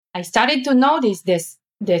I started to notice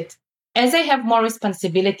that as I have more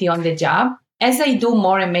responsibility on the job, as I do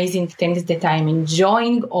more amazing things that I'm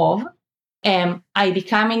enjoying of, I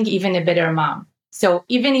becoming even a better mom. So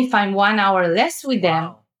even if I'm 1 hour less with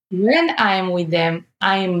them, when I'm with them,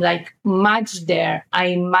 I'm like much there.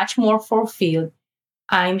 I'm much more fulfilled.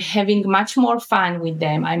 I'm having much more fun with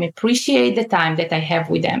them. I appreciate the time that I have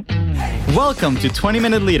with them. Welcome to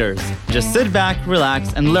 20-Minute Leaders. Just sit back,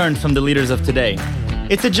 relax, and learn from the leaders of today.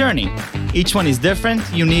 It's a journey. Each one is different,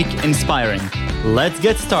 unique, inspiring. Let's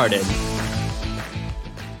get started.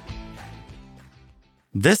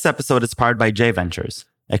 This episode is powered by J Ventures,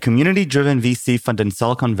 a community-driven VC fund in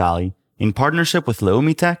Silicon Valley, in partnership with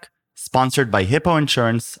Leumi Tech, sponsored by Hippo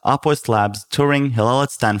Insurance, Upwest Labs, Turing, Hillel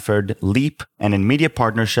at Stanford, Leap, and in media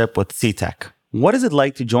partnership with CTech. What is it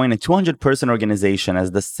like to join a 200-person organization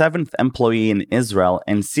as the 7th employee in Israel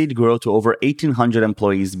and see it grow to over 1,800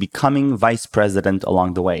 employees, becoming vice president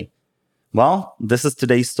along the way? Well, this is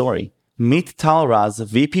today's story. Meet Tal Raz,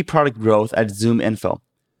 VP Product Growth at ZoomInfo.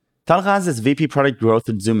 Tal Raz is VP Product Growth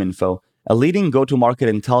at ZoomInfo, a leading go-to-market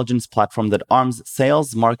intelligence platform that arms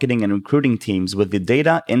sales, marketing, and recruiting teams with the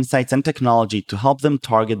data, insights, and technology to help them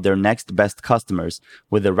target their next best customers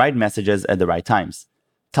with the right messages at the right times.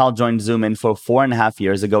 Tal joined ZoomInfo 4.5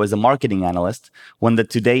 years ago as a marketing analyst, when the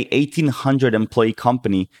today 1,800-employee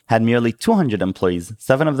company had merely 200 employees,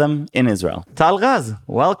 7 of them in Israel. Tal Raz,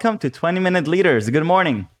 welcome to 20-Minute Leaders. Good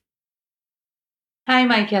morning. Hi,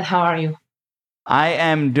 Michael. How are you? I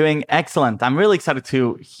am doing excellent. I'm really excited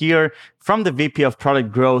to hear from the VP of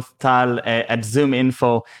Product Growth, Tal, at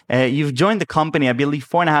ZoomInfo. You've joined the company, I believe,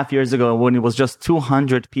 4.5 years ago when it was just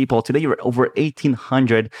 200 people. Today, you're over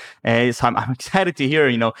 1,800. So I'm excited to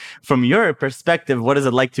hear, from your perspective, what is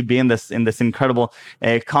it like to be in this incredible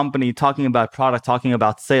company, talking about product, talking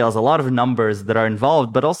about sales, a lot of numbers that are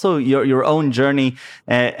involved, but also your own journey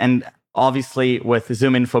and obviously, with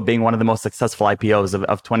ZoomInfo being one of the most successful IPOs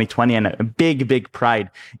of 2020 and a big pride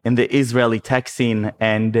in the Israeli tech scene.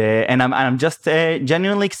 And I'm just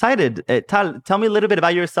genuinely excited. Tal, tell me a little bit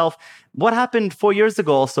about yourself. What happened 4 years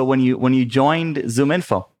ago also when you joined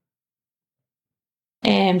ZoomInfo?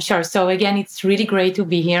 Sure. So again, it's really great to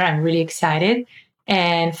be here. I'm really excited.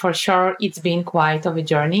 And for sure, it's been quite of a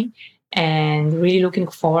journey and really looking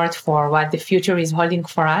forward for what the future is holding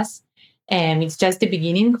for us. It's just the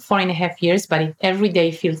beginning, 4.5 years, but every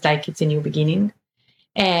day feels like it's a new beginning.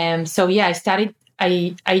 So yeah,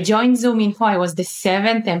 I joined ZoomInfo. I was the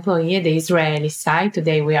 7th employee at the Israeli side.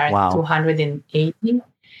 Today we are at 280.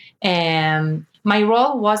 My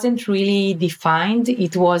role wasn't really defined.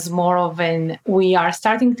 It was more of we are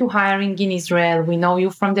starting to hiring in Israel. We know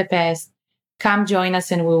you from the past. Come join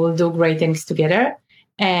us and we will do great things together.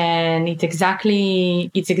 And it's exactly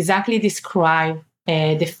described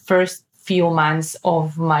the first few months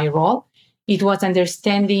of my role. It was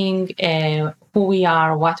understanding who we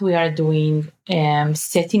are, what we are doing,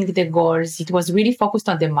 setting the goals. It was really focused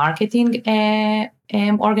on the marketing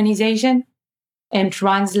organization and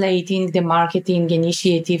translating the marketing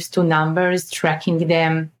initiatives to numbers, tracking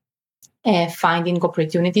them, finding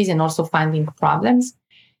opportunities and also finding problems.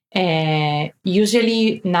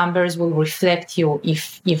 Usually numbers will reflect you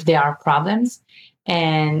if there are problems.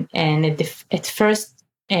 And at first,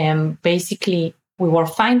 basically, we were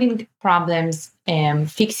finding problems,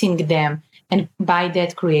 fixing them, and by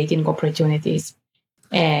that, creating opportunities.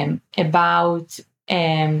 About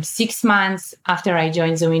 6 months after I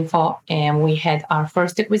joined ZoomInfo, we had our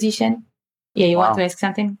first acquisition. Yeah, you want to ask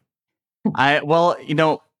something?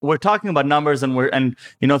 We're talking about numbers and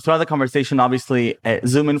throughout the conversation, obviously,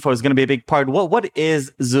 ZoomInfo is going to be a big part. What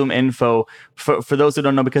is ZoomInfo for those who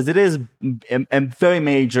don't know? Because it is a very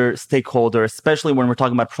major stakeholder, especially when we're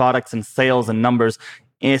talking about products and sales and numbers,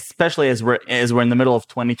 especially as we're in the middle of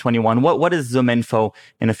 2021. What is ZoomInfo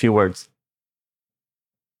in a few words?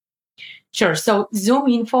 Sure. So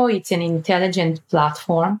ZoomInfo, it's an intelligent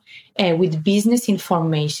platform with business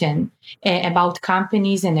information about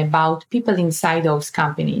companies and about people inside those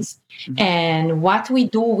companies. Mm-hmm. And what we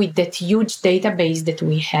do with that huge database that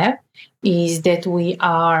we have is that we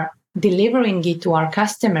are delivering it to our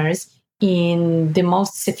customers in the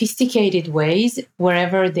most sophisticated ways,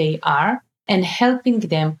 wherever they are, and helping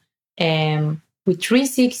them with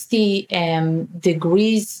 360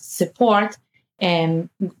 degrees support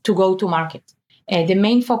to go to market. The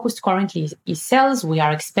main focus currently is sales. We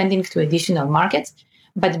are expanding to additional markets,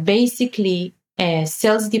 but basically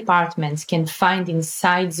sales departments can find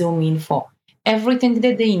inside ZoomInfo everything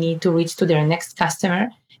that they need to reach to their next customer,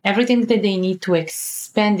 everything that they need to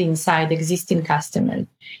expand inside existing customers,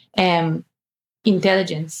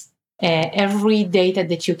 intelligence, every data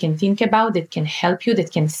that you can think about that can help you,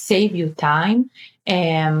 that can save you time,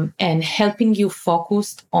 and helping you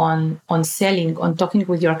focus on selling, on talking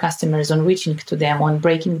with your customers, on reaching to them, on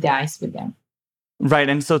breaking the ice with them. Right.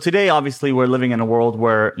 And so today, obviously, we're living in a world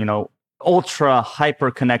where, ultra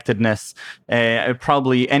hyper connectedness,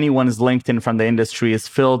 probably anyone's LinkedIn from the industry is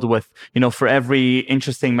filled with, for every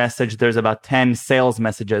interesting message, there's about 10 sales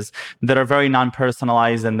messages that are very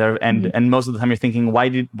non-personalized. And most of the time you're thinking, why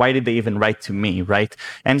did they even write to me? Right.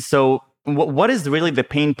 And so what is really the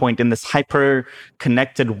pain point in this hyper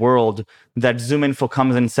connected world that ZoomInfo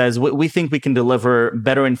comes and says, we think we can deliver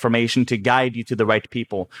better information to guide you to the right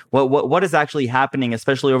people? What is actually happening,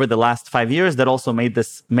 especially over the last 5 years, that also made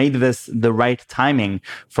this the right timing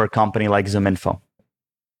for a company like ZoomInfo?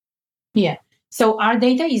 Yeah. So our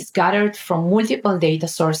data is gathered from multiple data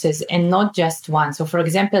sources and not just one. So for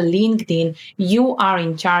example, LinkedIn, you are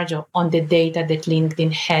in charge on the data that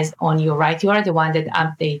LinkedIn has on you, right? You are the one that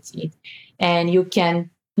updates it. And you can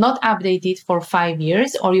not update it for 5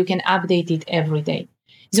 years, or you can update it every day.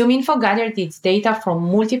 ZoomInfo gathered its data from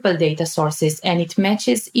multiple data sources, and it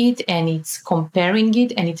matches it, and it's comparing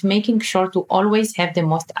it, and it's making sure to always have the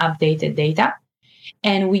most updated data.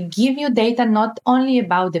 And we give you data not only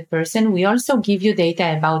about the person, we also give you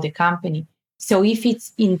data about the company. So if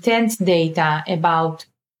it's intent data about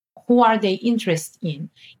who are they interested in,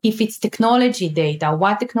 if it's technology data,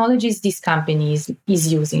 what technologies this company is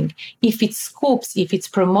using, if it's scoops, if it's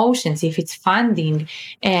promotions, if it's funding,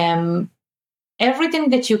 everything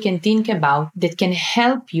that you can think about that can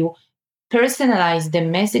help you personalize the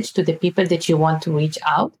message to the people that you want to reach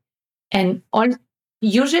out. And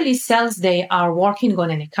usually sales, they are working on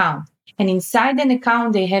an account. And inside an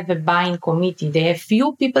account, they have a buying committee. They have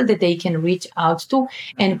few people that they can reach out to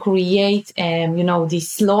and create,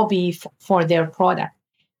 this lobby for their product.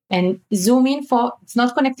 And ZoomInfo, it's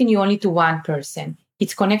not connecting you only to one person.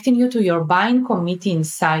 It's connecting you to your buying committee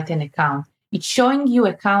inside an account. It's showing you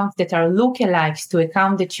accounts that are lookalikes to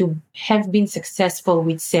accounts that you have been successful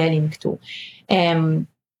with selling to.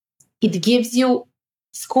 It gives you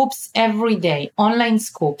scoops every day, online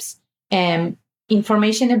scoops,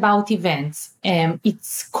 information about events.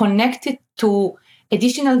 It's connected to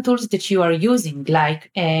additional tools that you are using,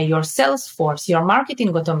 like your Salesforce, your marketing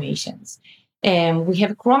automations. We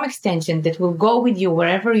have a Chrome extension that will go with you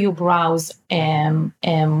wherever you browse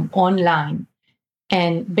online.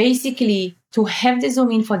 And basically, to have the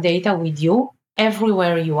ZoomInfo data with you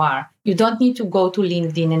everywhere you are. You don't need to go to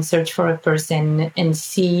LinkedIn and search for a person and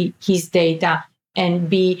see his data and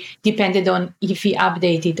be dependent on if he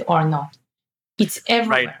updated or not. It's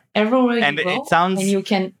everywhere. Right. Everywhere you and go, it sounds... and you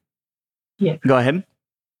can... Yeah. Go ahead.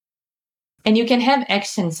 And you can have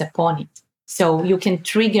actions upon it. So you can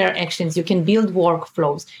trigger actions, you can build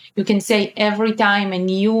workflows. You can say every time a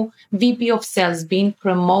new VP of sales being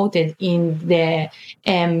promoted in the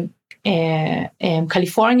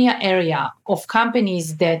California area of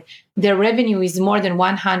companies that their revenue is more than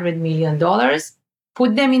 $100 million,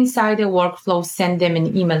 put them inside a workflow, send them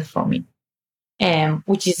an email from it,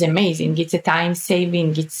 which is amazing. It's a time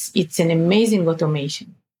saving. It's an amazing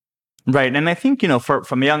automation. Right. And I think,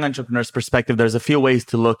 from a young entrepreneur's perspective, there's a few ways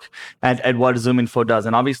to look at what ZoomInfo does.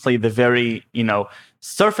 And obviously the very,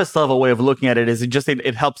 surface level way of looking at it is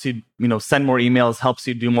it helps you, send more emails, helps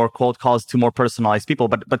you do more cold calls to more personalized people.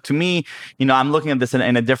 But to me, I'm looking at this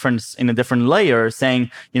in a different layer, saying,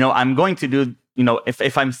 I'm going to do,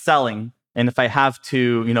 if I'm selling, and if I have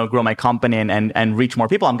to, grow my company and reach more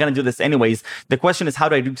people, I'm going to do this anyways. The question is, how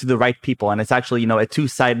do I do to the right people? And it's actually, a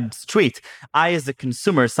two-sided street. I, as a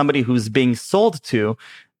consumer, somebody who's being sold to,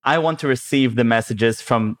 I want to receive the messages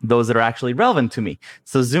from those that are actually relevant to me.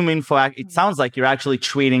 So ZoomInfo, it sounds like you're actually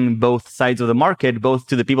treating both sides of the market, both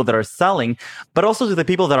to the people that are selling, but also to the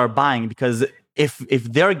people that are buying, because if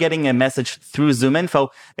they're getting a message through ZoomInfo,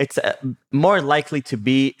 it's more likely to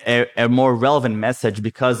be a more relevant message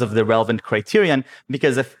because of the relevant criterion.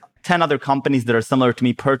 Because if 10 other companies that are similar to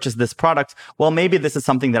me purchase this product, well, maybe this is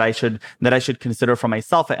something that I should consider for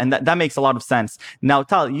myself. And that makes a lot of sense. Now,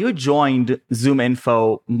 Tal, you joined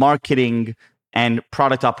ZoomInfo marketing and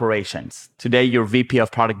product operations. Today, you're VP of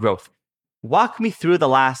product growth. Walk me through the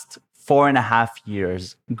last 4.5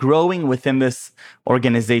 years growing within this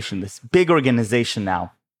organization, this big organization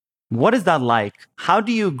now. What is that like? How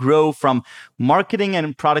do you grow from marketing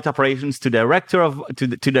and product operations to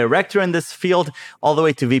director in this field, all the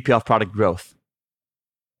way to VP of product growth?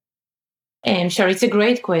 Sure, it's a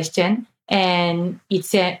great question. And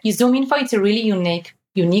ZoomInfo, it's a really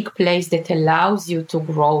unique place that allows you to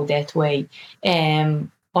grow that way.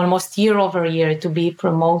 Almost year over year to be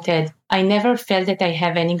promoted I never felt that I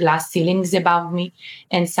have any glass ceilings above me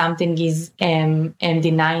and something is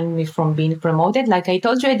denying me from being promoted. Like I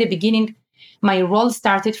told you at the beginning, my role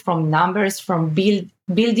started from numbers, from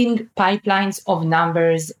building pipelines of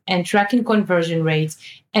numbers and tracking conversion rates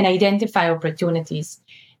and identify opportunities.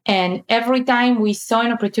 And every time we saw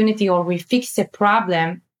an opportunity or we fixed a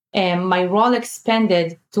problem, my role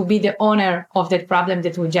expanded to be the owner of that problem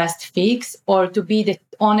that we just fixed or to be the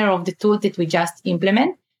owner of the tool that we just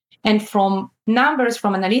implement. And from numbers,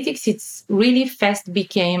 from analytics, it's really fast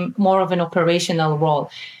became more of an operational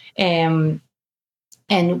role. And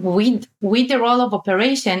with the role of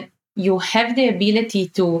operation, you have the ability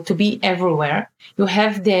to be everywhere. You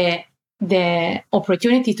have the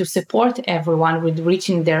opportunity to support everyone with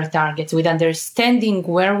reaching their targets, with understanding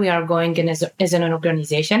where we are going and as an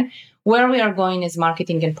organization, where we are going as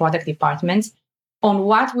marketing and product departments, on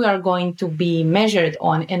what we are going to be measured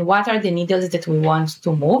on, and what are the needles that we want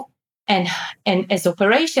to move. And as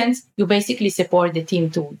operations, you basically support the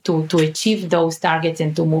team to achieve those targets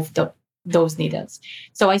and to move those needles.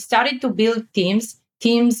 So I started to build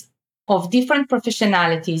teams of different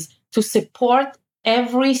professionalities to support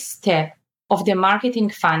every step of the marketing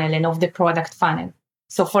funnel and of the product funnel.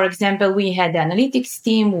 So for example, we had the analytics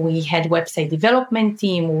team, we had website development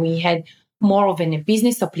team, we had more of a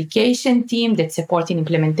business application team that supported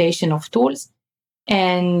implementation of tools.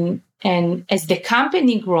 And as the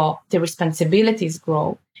company grow, the responsibilities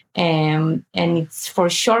grow. And it's for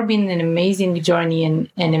sure been an amazing journey and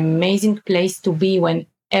an amazing place to be when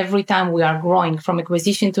every time we are growing from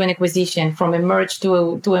acquisition to an acquisition, from a merge to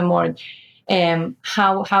a merge,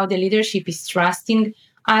 how the leadership is trusting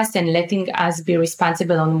us and letting us be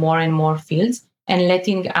responsible on more and more fields and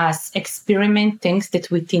letting us experiment things that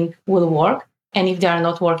we think will work. And if they are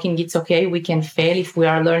not working, it's okay. We can fail if we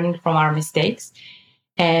are learning from our mistakes.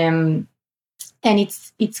 And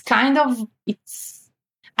it's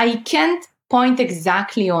I can't point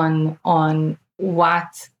exactly on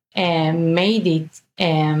what made it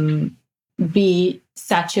be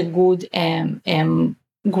such a good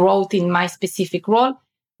growth in my specific role,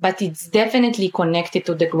 but it's definitely connected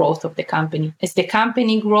to the growth of the company. As the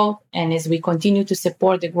company grows and as we continue to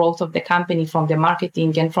support the growth of the company from the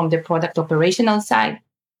marketing and from the product operational side,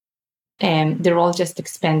 the role just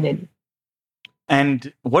expanded.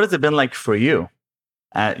 And what has it been like for you,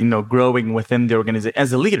 growing within the organization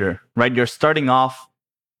as a leader, right? You're starting off,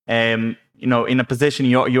 in a position,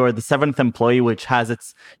 you're the seventh employee, which has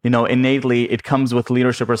its, innately, it comes with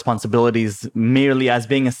leadership responsibilities merely as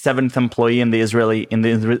being a seventh employee in the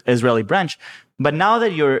Israeli branch. But now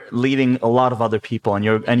that you're leading a lot of other people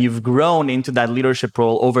and you've grown into that leadership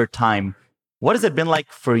role over time, what has it been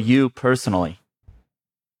like for you personally?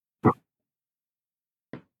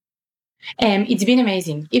 It's been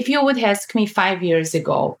amazing. If you would ask me 5 years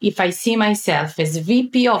ago, if I see myself as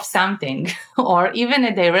VP of something or even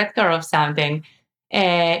a director of something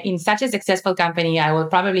in such a successful company, I will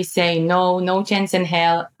probably say, no chance in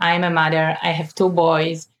hell. I'm a mother. I have 2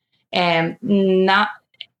 boys. I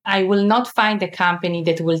will not find a company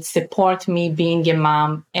that will support me being a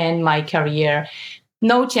mom and my career.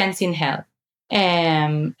 No chance in hell.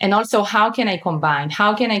 And also, how can I combine?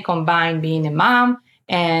 How can I combine being a mom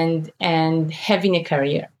and having a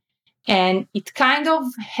career? And it kind of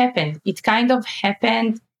happened.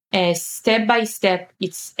 Step by step.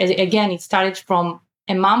 It started from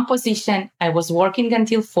a mom position. I was working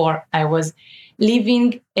until 4. I was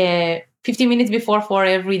leaving 50 minutes before 4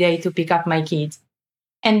 every day to pick up my kids.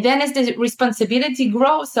 And then as the responsibility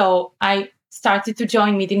grows, so I started to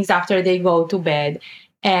join meetings after they go to bed.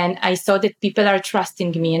 And I saw that people are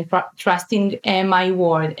trusting me and trusting my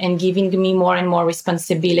word and giving me more and more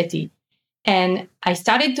responsibility. And I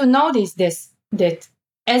started to notice that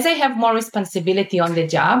as I have more responsibility on the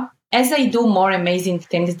job, as I do more amazing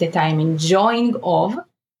things that I'm enjoying of,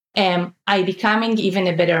 I'm becoming even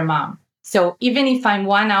a better mom. So even if I'm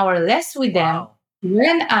 1 hour less with them,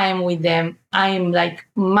 when I'm with them, I'm like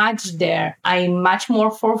much there. I'm much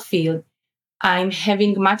more fulfilled. I'm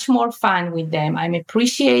having much more fun with them. I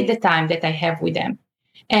appreciate the time that I have with them.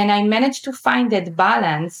 And I managed to find that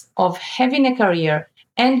balance of having a career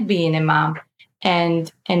and being a mom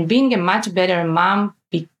and being a much better mom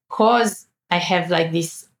because I have like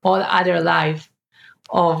this all other life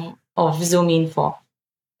of Zoom info.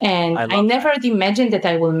 And I never imagined that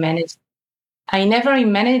I will manage. I never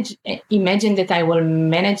imagined that I will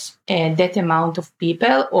manage that amount of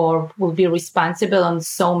people or will be responsible on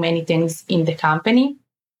so many things in the company.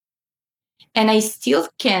 And I still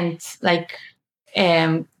can't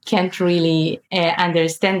really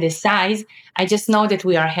understand the size. I just know that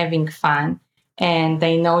we are having fun. and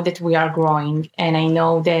I know that we are growing, and I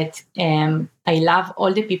know that I love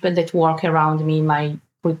all the people that work around me, my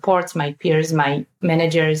reports, my peers, my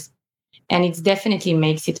managers, and it definitely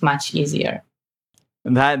makes it much easier.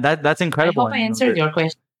 That's I incredible. hope I answered your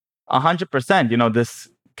question. 100%. This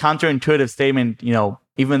counterintuitive statement,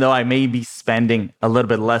 even though I may be spending a little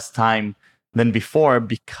bit less time than before,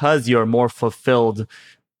 because you're more fulfilled,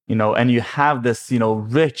 and you have this,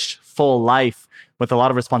 rich, full life with a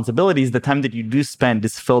lot of responsibilities, the time that you do spend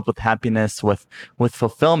is filled with happiness, with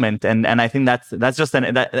fulfillment, and I think that's just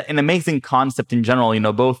an amazing concept in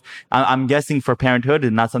general. Both I'm guessing for parenthood,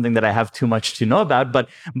 and not something that I have too much to know about,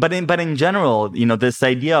 but in general, this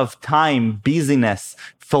idea of time, busyness,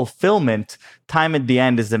 fulfillment. Time at the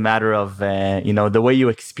end is a matter of the way you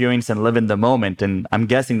experience and live in the moment, and I'm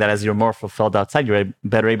guessing that as you're more fulfilled outside, you're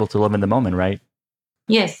better able to live in the moment, right?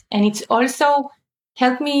 Yes, and it's also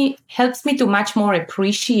helps me to much more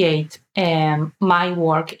appreciate my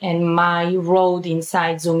work and my road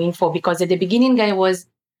inside ZoomInfo, because at the beginning I was,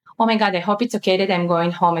 oh my God, I hope it's okay that I'm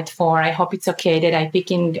going home at 4. I hope it's okay that I'm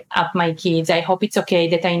picking up my kids. I hope it's okay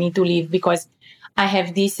that I need to leave because I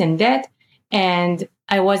have this and that. And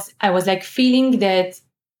I was like feeling that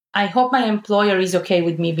I hope my employer is okay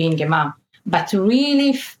with me being a mom. But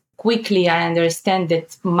really quickly I understand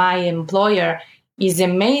that my employer is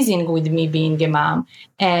amazing with me being a mom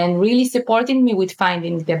and really supporting me with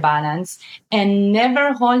finding the balance and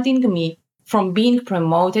never holding me from being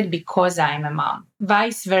promoted because I'm a mom,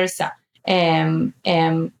 vice versa.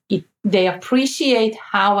 They appreciate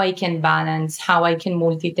how I can balance, how I can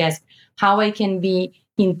multitask, how I can be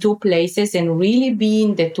in two places and really be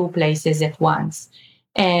in the two places at once.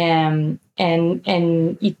 And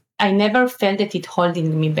I never felt that it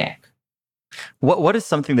holding me back. What is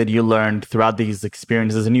something that you learned throughout these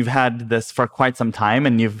experiences? And you've had this for quite some time,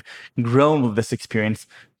 and you've grown with this experience.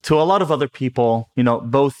 To a lot of other people,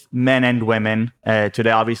 both men and women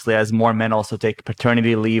today, obviously, as more men also take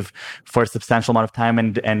paternity leave for a substantial amount of time,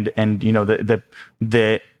 and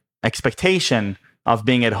the expectation of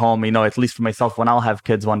being at home, at least for myself, when I'll have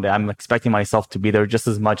kids one day, I'm expecting myself to be there just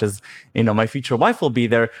as much as, my future wife will be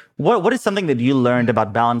there. What is something that you learned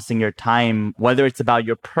about balancing your time, whether it's about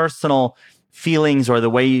your personal feelings or the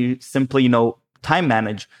way you simply, time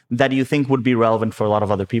manage, that you think would be relevant for a lot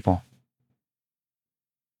of other people?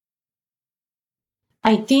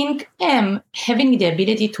 I think having the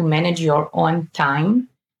ability to manage your own time,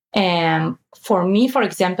 for me, for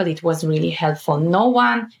example, it was really helpful. No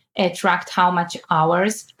one tracked how much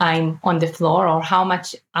hours I'm on the floor or how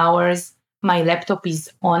much hours my laptop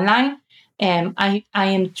is online. I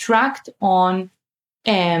am tracked on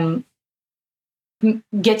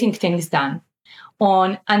getting things done,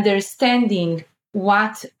 on understanding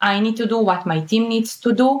what I need to do, what my team needs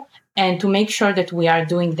to do, and to make sure that we are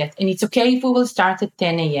doing that. And it's okay if we will start at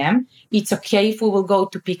 10 a.m. It's okay if we will go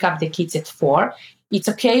to pick up the kids at 4. It's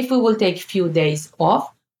okay if we will take a few days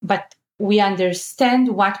off, but we understand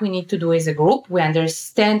what we need to do as a group. We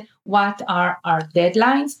understand what are our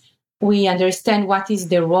deadlines. We understand what is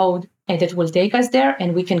the road that will take us there,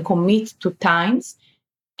 and we can commit to times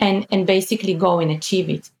and basically go and achieve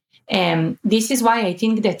it. This is why I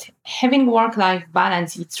think that having work-life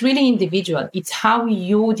balance, it's really individual. It's how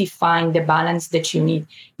you define the balance that you need.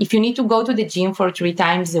 If you need to go to the gym for 3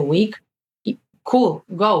 times a week, cool,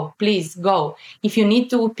 go, please go. If you need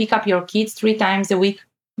to pick up your kids 3 times a week,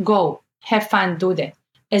 go, have fun, do that.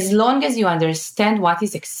 As long as you understand what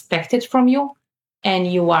is expected from you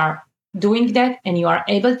and you are doing that and you are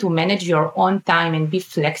able to manage your own time and be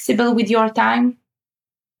flexible with your time,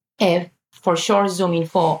 for sure,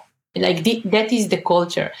 ZoomInfo, that is the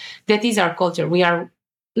culture. That is our culture. We are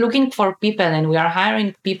looking for people and we are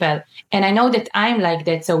hiring people. And I know that I'm like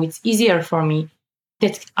that, so it's easier for me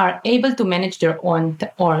that are able to manage their own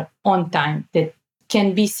time, that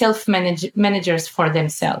can be managers for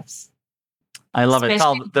themselves. I love it.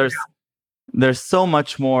 Tal, there's so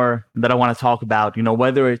much more that I want to talk about,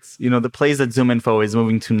 whether it's, the place that ZoomInfo is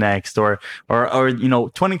moving to next or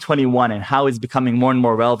 2021 and how it's becoming more and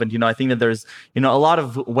more relevant. I think that there's, a lot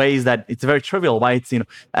of ways that it's very trivial why it's,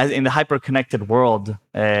 as in the hyper-connected world.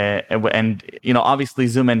 And obviously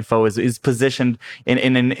ZoomInfo is positioned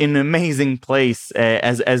in an amazing place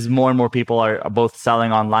as more and more people are both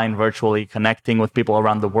selling online, virtually, connecting with people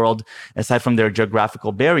around the world, aside from their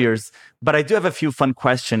geographical barriers. But I do have a few fun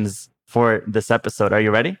questions for this episode. Are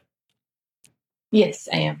you ready? Yes,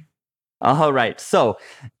 I am. All right. So,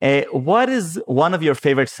 what is one of your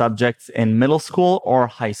favorite subjects in middle school or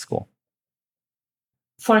high school?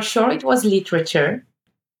 For sure, it was literature.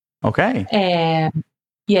 Okay.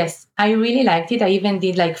 Yes, I really liked it. I even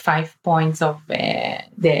did 5 points of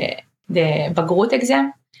the the Bagrut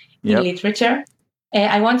exam in literature.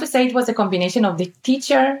 I want to say it was a combination of the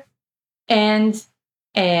teacher and,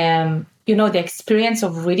 the experience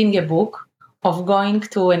of reading a book, of going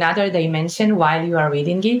to another dimension while you are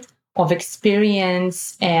reading it, of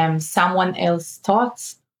experience someone else's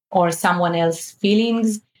thoughts or someone else's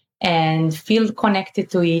feelings and feel connected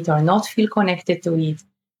to it or not feel connected to it.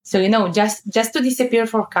 So, just to disappear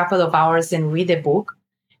for a couple of hours and read a book,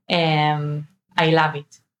 I love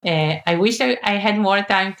it. I wish I had more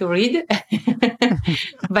time to read,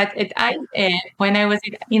 but when I was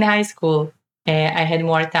in high school, I had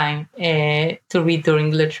more time to read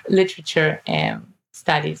during literature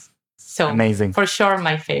studies. So amazing. For sure,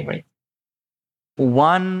 my favorite.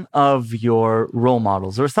 One of your role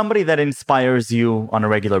models or somebody that inspires you on a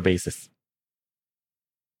regular basis.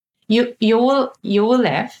 You will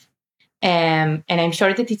laugh, and I'm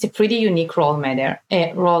sure that it's a pretty unique role model.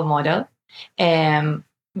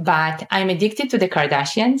 But I'm addicted to the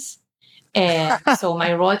Kardashians. So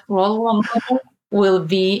my role model will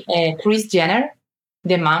be Kris Jenner,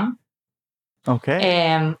 the mom.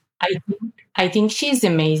 Okay. I think she's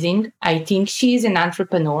amazing. I think she's an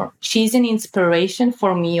entrepreneur. She's an inspiration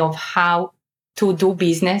for me of how to do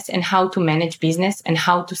business and how to manage business and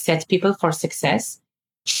how to set people for success.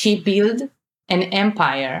 She built an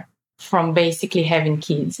empire from basically having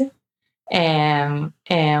kids,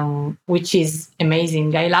 which is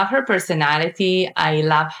amazing. I love her personality. I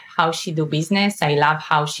love how she do business. I love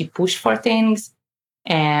how she push for things.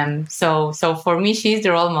 So for me, she's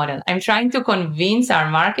the role model. I'm trying to convince our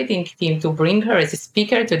marketing team to bring her as a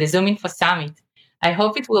speaker to the ZoomInfo Summit. I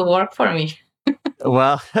hope it will work for me.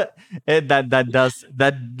 Well,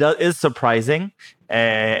 that is surprising,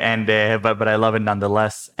 but I love it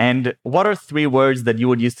nonetheless. And what are 3 words that you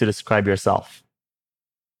would use to describe yourself?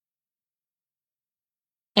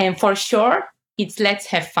 And for sure, it's let's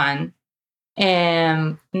have fun.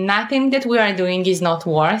 Nothing that we are doing is not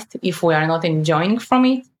worth if we are not enjoying from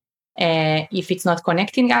it, if it's not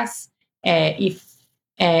connecting us, if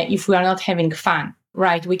we are not having fun,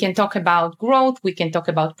 right? We can talk about growth, we can talk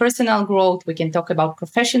about personal growth, we can talk about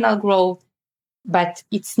professional growth, but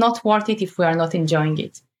it's not worth it if we are not enjoying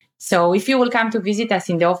it. So if you will come to visit us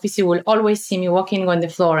in the office, you will always see me walking on the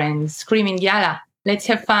floor and screaming, "Yalla, let's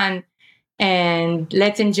have fun and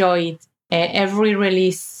let's enjoy it." Every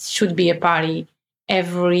release should be a party.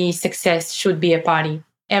 Every success should be a party.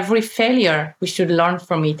 Every failure, we should learn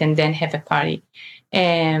from it and then have a party.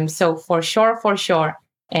 So for sure,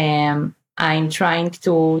 I'm trying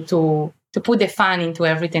to put the fun into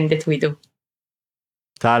everything that we do.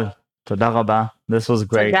 Tal, toda rabba. This was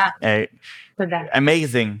great. Toda.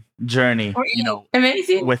 Amazing journey. Really?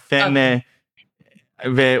 Amazing. Within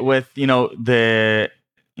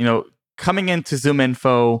coming into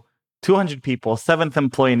ZoomInfo, 200 people, 7th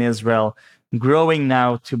employee in Israel, growing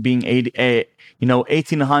now to being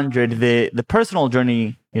 1,800. The personal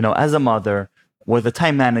journey, as a mother, with the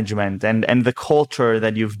time management and the culture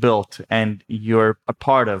that you've built and you're a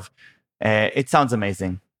part of, it sounds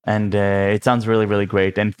amazing. And it sounds really, really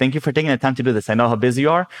great. And thank you for taking the time to do this. I know how busy you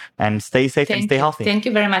are, and stay safe and stay healthy. Thank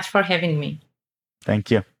you very much for having me. Thank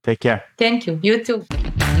you. Take care. Thank you. You too.